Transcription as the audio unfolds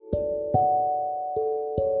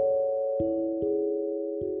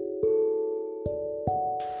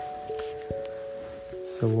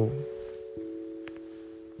So,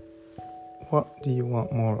 what do you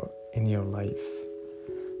want more in your life?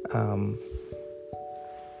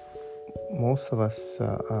 Most of us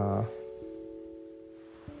are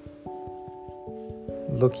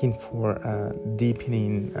looking for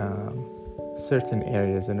deepening certain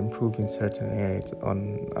areas and improving certain areas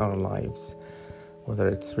on our lives, whether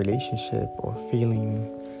it's relationship or feeling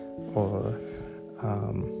or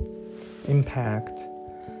impact.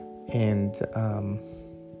 And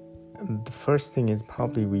the first thing is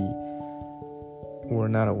probably we're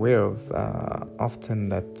not aware of often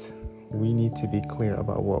that we need to be clear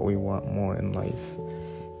about what we want more in life.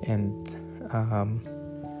 And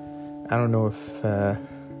I don't know if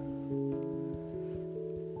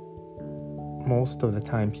most of the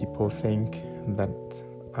time people think that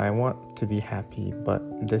I want to be happy, but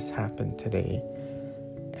this happened today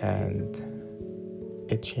and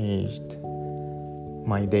it changed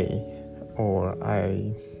my day, or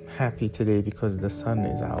I'm happy today because the sun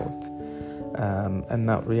is out, and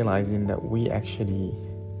not realizing that we actually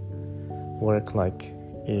work like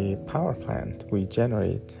a power plant. We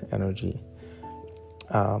generate energy.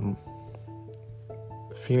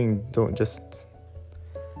 Feelings don't just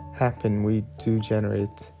happen. We do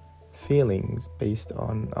generate feelings based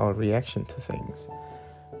on our reaction to things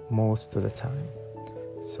most of the time.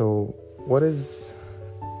 So what is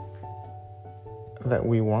that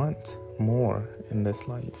we want more in this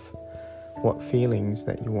life? What feelings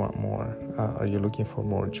that you want more? Are you looking for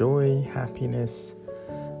more joy, happiness,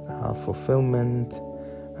 fulfillment?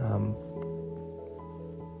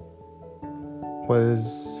 What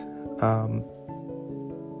is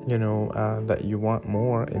that you want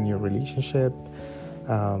more in your relationship?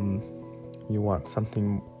 You want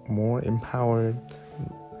something more empowered,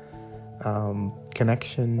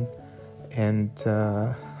 connection, and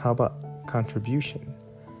how about contribution?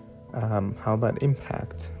 How about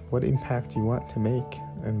impact? What impact you want to make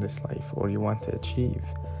in this life, or you want to achieve,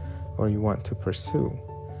 or you want to pursue?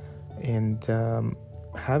 And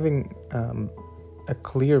having a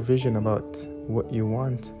clear vision about what you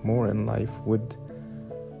want more in life would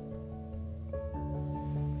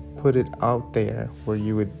put it out there where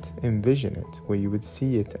you would envision it, where you would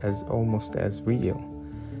see it as almost as real,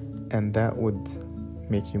 and that would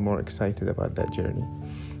make you more excited about that journey.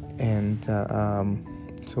 And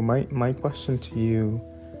so my question to you: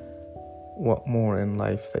 what more in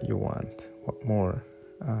life that you want? What more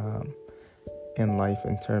in life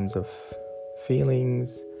in terms of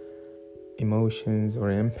feelings, emotions,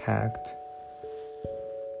 or impact,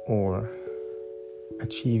 or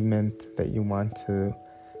achievement that you want to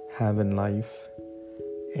have in life,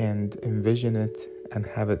 and envision it and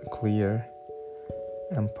have it clear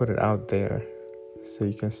and put it out there so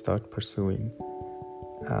you can start pursuing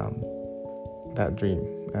that dream.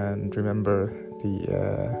 And remember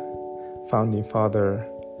the founding father,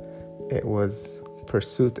 it was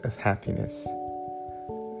pursuit of happiness.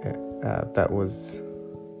 That was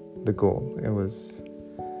the goal. It was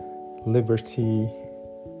liberty,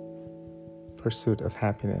 pursuit of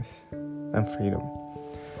happiness, and freedom.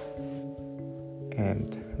 And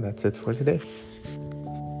that's it for today.